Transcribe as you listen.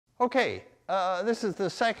Okay, this is the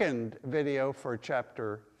second video for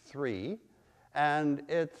chapter 3, and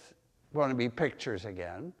it's going to be pictures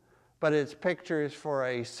again, but it's pictures for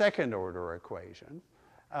a second order equation.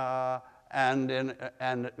 And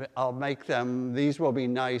I'll make them, these will be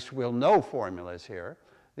nice, we'll know formulas here.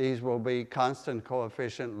 These will be constant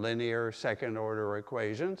coefficient linear second order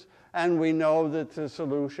equations. And we know that the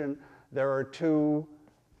solution, there are two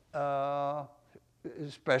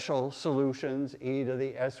special solutions, e to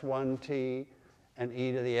the s1t and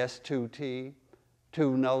e to the s2t,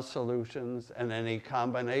 two null solutions, and any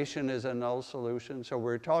combination is a null solution. So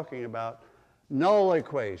we're talking about null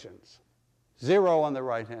equations, 0 on the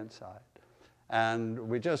right-hand side. And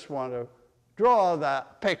we just want to draw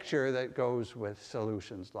that picture that goes with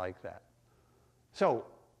solutions like that. So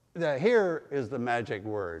here is the magic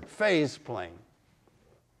word, phase plane.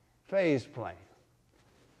 Phase plane.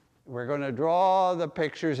 We're going to draw the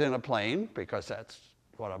pictures in a plane, because that's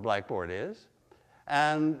what a blackboard is.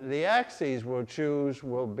 And the axes we'll choose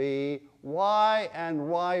will be y and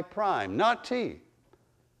y prime, not t.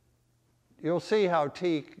 You'll see how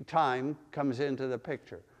t time comes into the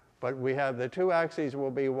picture. But we have the two axes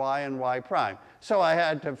will be y and y prime. So I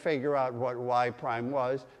had to figure out what y prime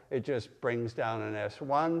was. It just brings down an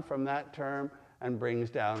s1 from that term and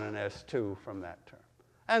brings down an s2 from that term.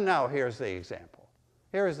 And now here's the example.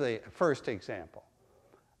 Here's the first example.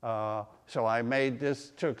 So I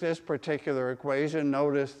took this particular equation.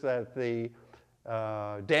 Notice that the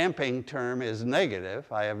damping term is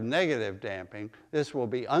negative. I have negative damping. This will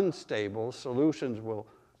be unstable. Solutions will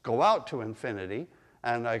go out to infinity.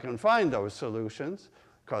 And I can find those solutions,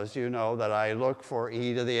 because you know that I look for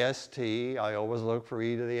e to the st. I always look for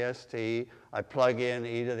e to the st. I plug in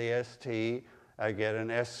e to the st. I get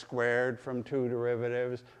an s squared from 2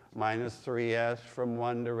 derivatives, minus 3s from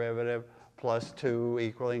 1 derivative, plus 2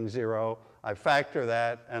 equaling 0. I factor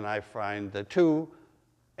that, and I find the 2.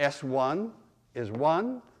 S1 is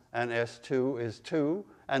 1, and S2 is 2.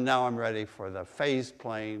 And now I'm ready for the phase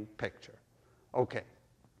plane picture. OK,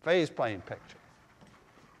 phase plane picture.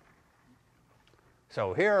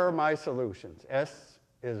 So here are my solutions. S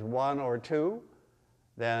is 1 or 2.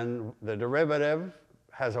 Then the derivative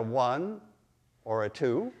has a 1 or a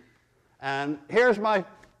 2. And here's my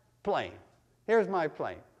plane. Here's my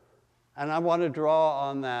plane. And I want to draw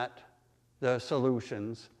on that the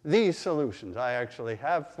solutions, these solutions. I actually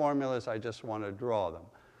have formulas. I just want to draw them.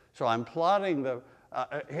 So I'm plotting the,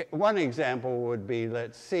 one example would be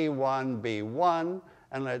let C1 be 1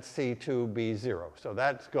 and let C2 be 0. So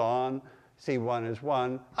that's gone. C1 is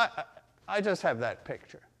 1. I just have that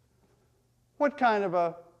picture. What kind of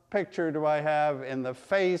a picture do I have in the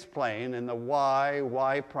phase plane, in the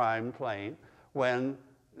y prime plane, when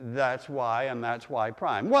that's y and that's y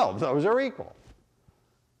prime? Well, those are equal.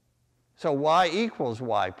 So y equals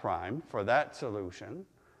y prime for that solution.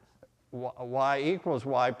 Y equals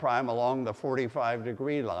y prime along the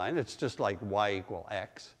 45-degree line. It's just like y equal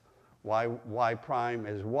x. Y prime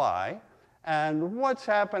is y. And what's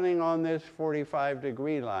happening on this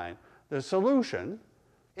 45-degree line? The solution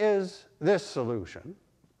is, this solution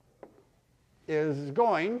is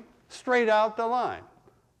going straight out the line.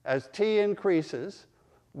 As t increases,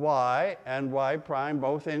 y and y prime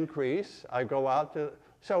both increase. I go out to,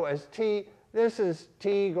 so as t, this is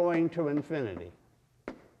t going to infinity.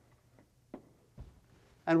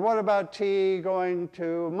 And what about t going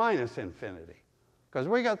to minus infinity? Because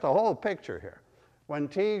we got the whole picture here. When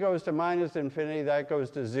t goes to minus infinity, that goes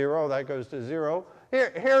to 0, that goes to 0.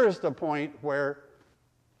 Here's the point where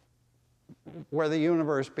the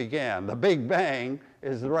universe began. The Big Bang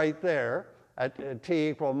is right there at t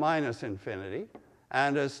equal minus infinity.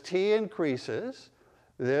 And as t increases,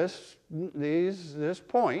 this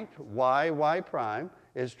point, y prime,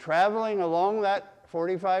 is traveling along that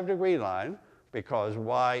 45-degree line, because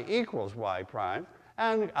y equals y prime,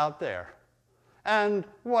 and out there. And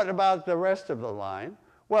what about the rest of the line?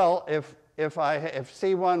 Well, if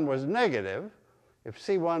C1 was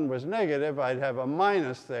negative, I'd have a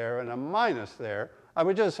minus there and a minus there. I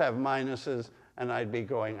would just have minuses, and I'd be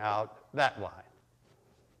going out that line.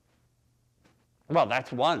 Well,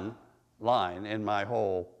 that's one line in my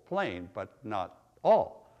whole plane, but not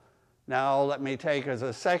all. Now let me take as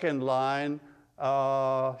a second line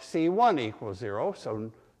C1 equals 0,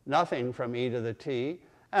 so nothing from e to the t.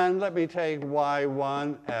 And let me take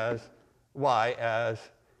y1 as y as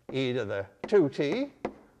e to the 2t,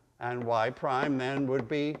 and y prime then would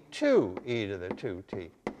be 2e to the 2t.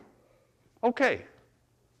 OK,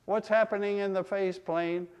 what's happening in the phase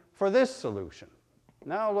plane for this solution?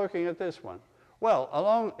 Now looking at this one.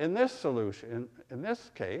 Well, in this solution, in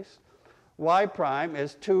this case, y prime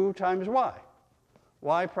is 2 times y.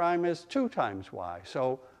 y prime is 2 times y.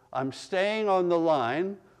 So I'm staying on the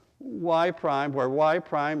line y prime, where y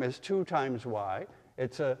prime is 2 times y.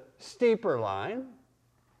 It's a steeper line.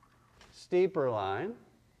 Steeper line.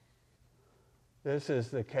 This is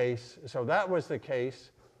the case. So that was the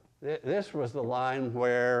case. This was the line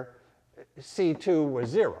where C2 was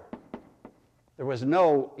 0. There was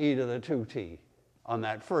no e to the 2t on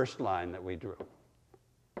that first line that we drew.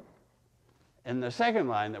 In the second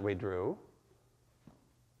line that we drew,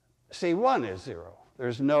 C1 is 0.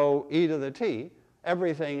 There's no e to the t.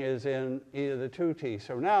 Everything is in e to the 2t.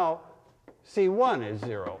 So now C1 is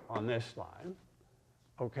 0 on this line.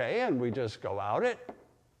 Okay, and we just go out it.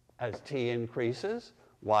 As t increases,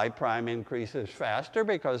 y prime increases faster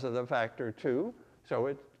because of the factor 2. So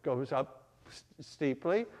it goes up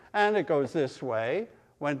steeply, and it goes this way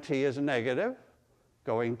when t is negative,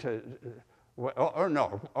 going to, when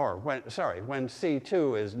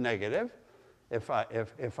C2 is negative. If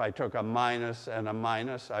I took a minus and a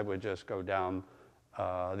minus, I would just go down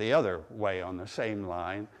the other way on the same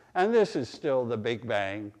line. And this is still the Big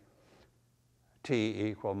Bang, t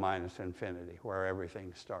equal minus infinity, where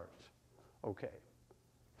everything starts. Okay.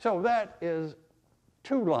 So that is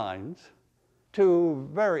 2 lines,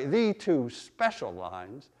 the two special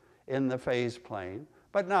lines in the phase plane.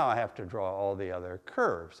 But now I have to draw all the other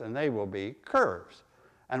curves, and they will be curves.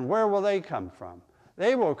 And where will they come from?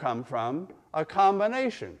 They will come from a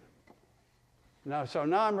combination. So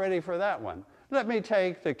now I'm ready for that one. Let me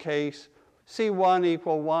take the case C1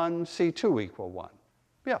 equal 1, C2 equal 1.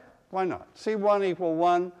 Yeah, why not? C1 equal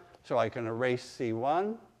 1, so I can erase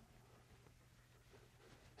C1.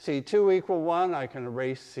 C2 equal 1, I can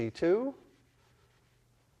erase C2.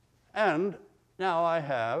 And now I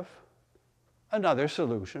have another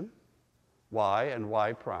solution, y and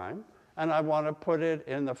y prime, and I want to put it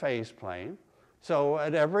in the phase plane. So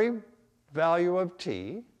at every value of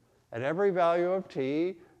t,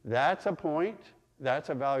 that's a point, that's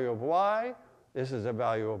a value of y, this is a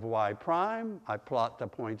value of y prime. I plot the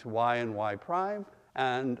points y and y prime,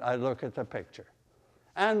 and I look at the picture.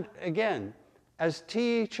 And again, as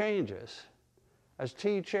t changes,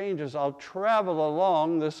 I'll travel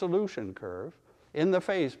along the solution curve in the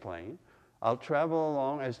phase plane. I'll travel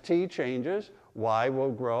along as t changes, y will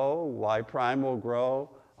grow, y prime will grow.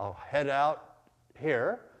 I'll head out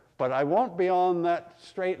here, but I won't be on that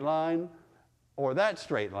straight line or that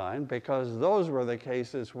straight line, because those were the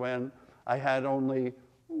cases when I had only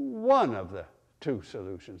one of the 2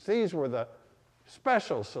 solutions. These were the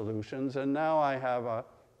special solutions, and now I have a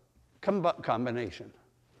combination.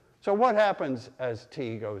 So what happens as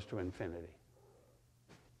t goes to infinity?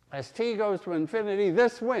 As t goes to infinity,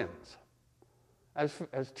 this wins.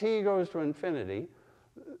 As t goes to infinity,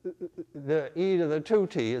 the e to the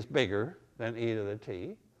 2t is bigger than e to the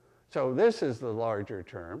t. So this is the larger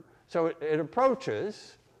term. So it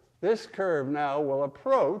approaches, this curve now will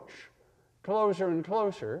approach closer and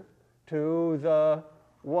closer to the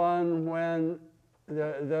one when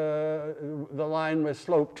the line with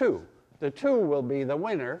slope 2. The 2 will be the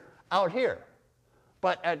winner out here.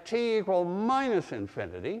 But at t equal minus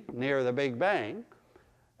infinity, near the Big Bang,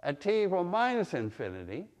 at t equal minus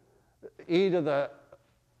infinity, e to the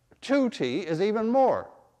 2t is even more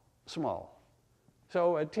small.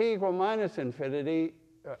 So at t equal minus infinity,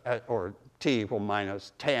 or t equal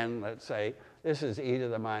minus 10, let's say, this is e to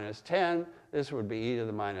the minus 10. This would be e to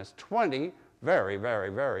the minus 20, very, very,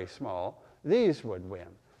 very small. These would win.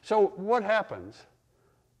 So what happens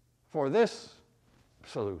for this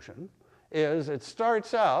solution is it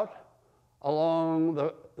starts out along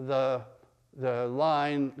the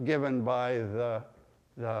line given by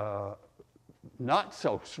the not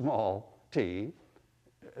so small t,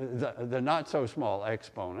 the not so small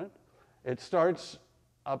exponent. It starts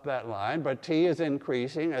up that line, but t is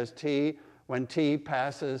increasing as when t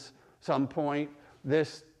passes some point,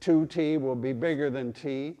 this 2t will be bigger than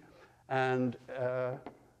t, and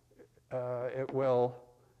it will,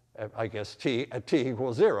 I guess at t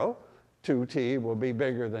equals 0, 2t will be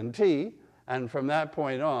bigger than t, and from that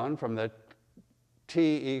point on, from the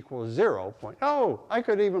t equals 0 point, I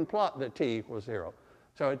could even plot that t equals 0.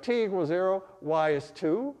 So at t equals 0, y is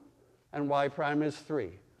 2, and y prime is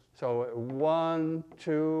 3. So 1,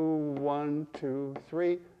 2, 1, 2,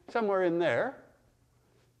 3, somewhere in there.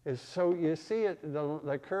 So you see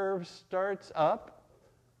the curve starts up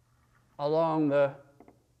along the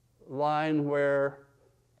line where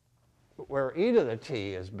e to the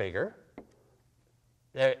t is bigger.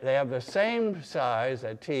 They have the same size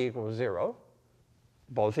at t equals 0.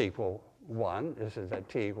 Both equal 1. This is at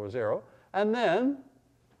t equals 0. And then,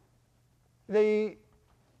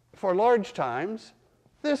 for large times,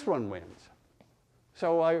 this one wins.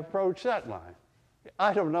 So I approach that line.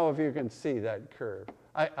 I don't know if you can see that curve.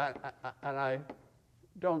 And I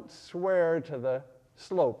don't swear to the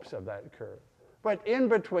slopes of that curve. But in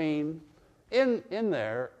between, in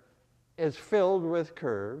there is filled with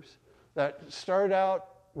curves that start out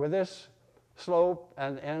with this slope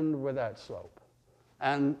and end with that slope.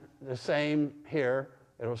 And the same here,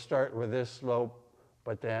 it'll start with this slope,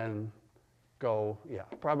 but then go, yeah,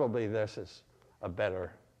 probably this is a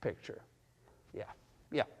better picture.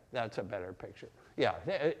 Yeah, that's a better picture. Yeah,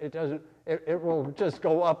 it will just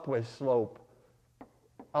go up with slope.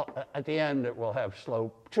 At the end, it will have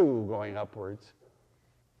slope 2 going upwards.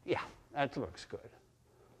 Yeah, that looks good.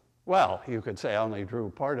 Well, you could say I only drew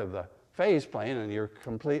part of the phase plane, and you're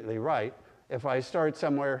completely right. If I start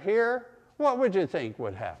somewhere here, what would you think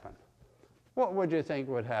would happen? What would you think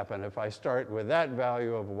would happen if I start with that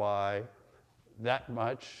value of y, that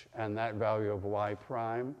much, and that value of y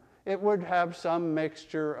prime? It would have some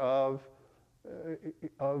mixture of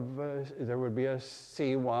there would be a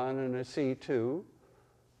C1 and a C2.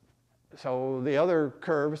 So the other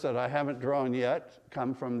curves that I haven't drawn yet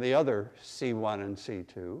come from the other C1 and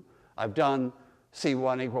C2. I've done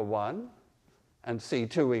C1 equal 1, and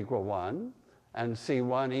C2 equal 1, and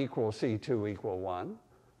C1 equal C2 equal 1.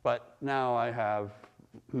 But now I have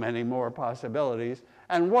many more possibilities.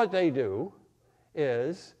 And what they do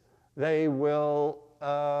is they will,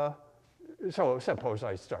 so suppose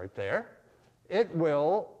I start there. It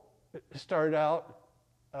will start out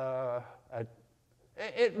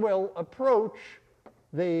it will approach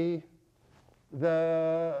this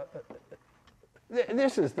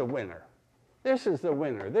is the winner. This is the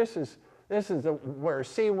winner. This is where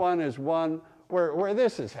C1 is 1, where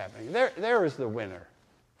this is happening. There is the winner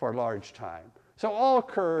for large time. So all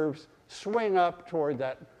curves swing up toward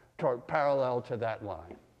parallel to that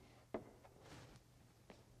line.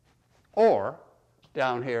 Or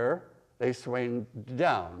down here, they swing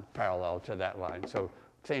down parallel to that line. So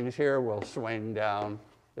things here will swing down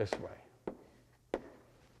this way.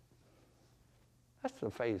 That's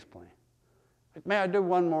the phase plane. May I do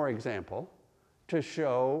one more example to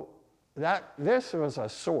show that this was a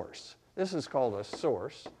source. This is called a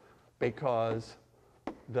source because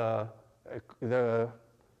the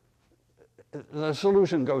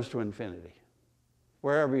solution goes to infinity.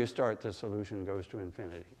 Wherever you start, the solution goes to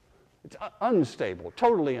infinity. It's unstable,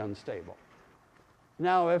 totally unstable.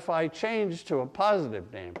 Now, if I change to a positive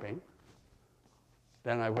damping,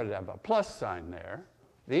 then I would have a plus sign there.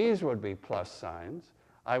 These would be plus signs.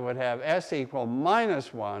 I would have s equal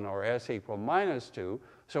 -1 or s equal -2.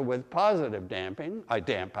 So with positive damping, I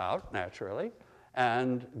damp out naturally,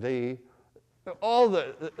 and this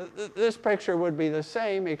picture would be the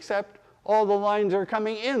same, except all the lines are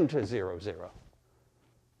coming into 0, 0.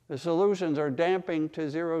 The solutions are damping to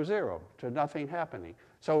 0, 0, to nothing happening.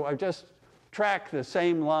 So I just track the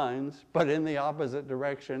same lines, but in the opposite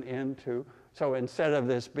direction into, so instead of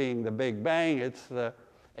this being the Big Bang, it's the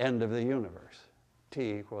end of the universe,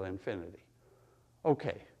 t equal infinity.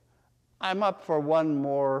 Okay, I'm up for one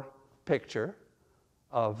more picture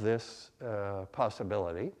of this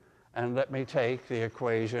possibility, and let me take the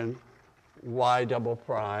equation y double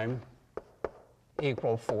prime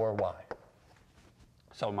equal 4y.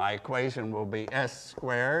 So my equation will be s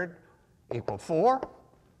squared equal 4,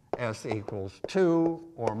 s equals 2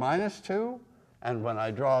 or -2, and when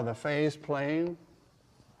I draw the phase plane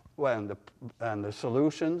and the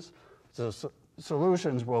solutions, the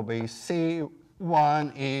solutions will be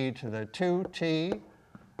c1e to the 2t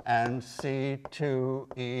and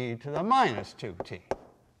c2e to the -2t,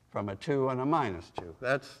 from a 2 and a -2.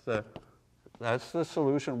 That's the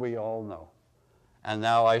solution we all know. And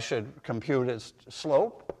now I should compute its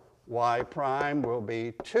slope. Y prime will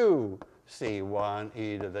be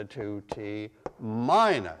 2c1e to the 2t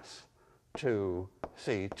minus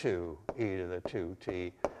 2c2e to the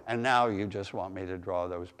 2t. And now you just want me to draw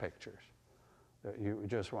those pictures. You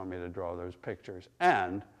just want me to draw those pictures.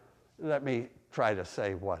 And let me try to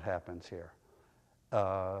say what happens here.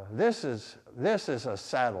 This is a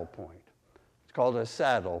saddle point. It's called a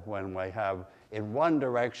saddle when we have, in one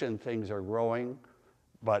direction, things are growing,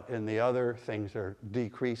 but in the other, things are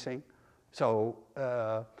decreasing. So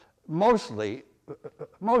most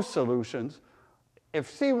solutions, if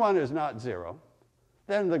C1 is not 0,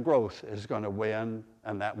 then the growth is going to win,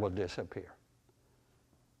 and that will disappear.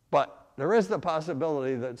 But there is the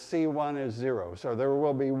possibility that C1 is 0, so there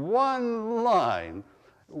will be one line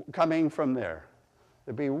coming from there.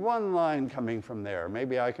 There'll be one line coming from there.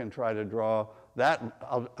 Maybe I can try to draw that.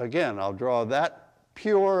 I'll draw that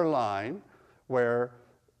pure line where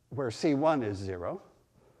C1 is 0.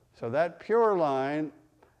 So that pure line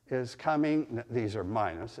is coming, these are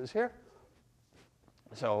minuses here.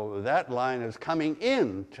 So that line is coming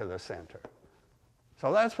into the center.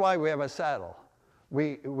 So that's why we have a saddle.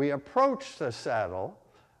 We approach the saddle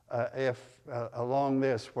along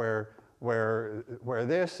this where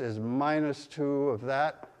this is -2 of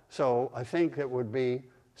that. So I think it would be,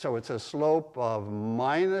 so it's a slope of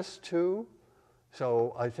 -2.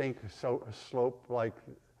 So I think a slope like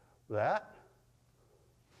that.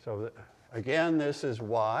 So again, this is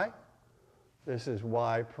y. This is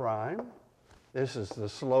y prime. This is the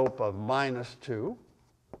slope of -2.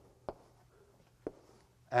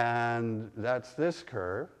 And that's this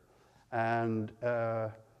curve. And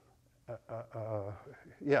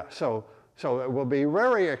yeah, so it will be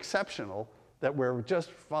very exceptional that we're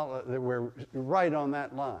that we're right on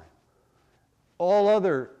that line. All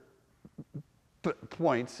other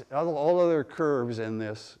points, all other curves in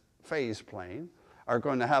this phase plane are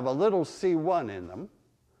going to have a little c1 in them,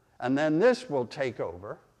 and then this will take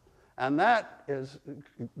over, and that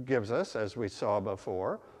gives us, as we saw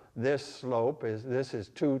before, this slope this is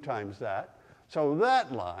 2 times that. So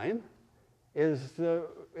that line is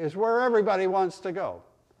where everybody wants to go.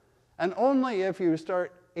 And only if you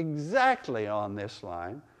start exactly on this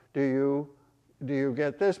line do you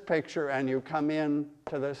get this picture and you come in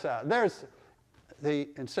to the south. There's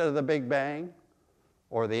instead of the Big Bang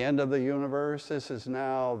or the end of the universe, this is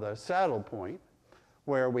now the saddle point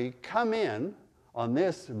where we come in on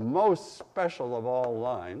this most special of all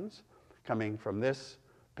lines coming from this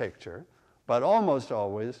picture, but almost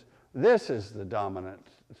always this is the dominant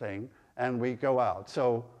thing, and we go out.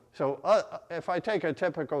 So if I take a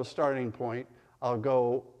typical starting point, I'll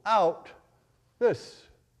go out this,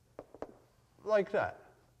 like that,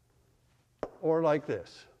 or like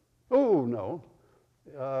this. Oh, no.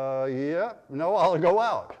 Yeah, no, I'll go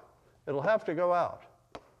out. It'll have to go out.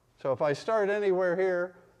 So if I start anywhere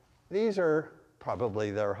here, these are probably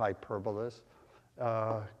their hyperbolas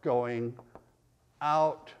going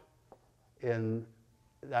out in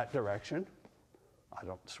that direction. I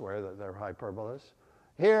don't swear that they're hyperbolas.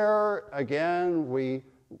 Here, again, we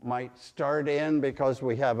might start in because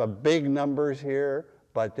we have a big numbers here,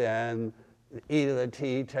 but then e to the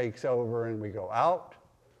t takes over and we go out.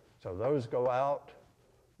 So those go out.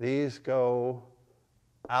 These go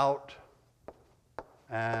out.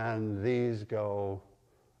 And these go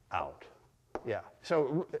out. Yeah,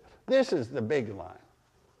 so this is the big line.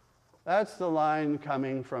 That's the line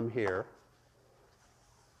coming from here.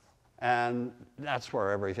 And that's where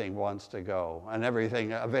everything wants to go. And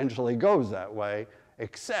everything eventually goes that way,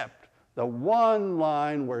 except the one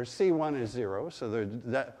line where C1 is 0, so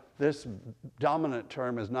this dominant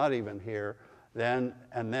term is not even here, and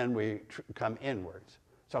then we come inwards.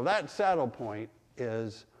 So that saddle point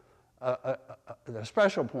is the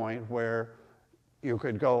special point where you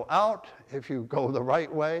could go out if you go the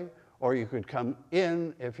right way, or you could come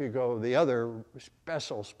in if you go the other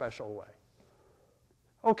special way.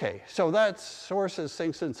 Okay, so that's sources,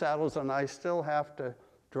 sinks, and saddles, and I still have to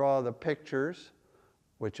draw the pictures,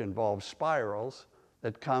 which involve spirals,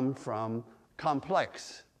 that come from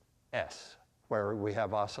complex S, where we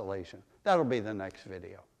have oscillation. That'll be the next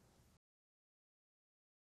video.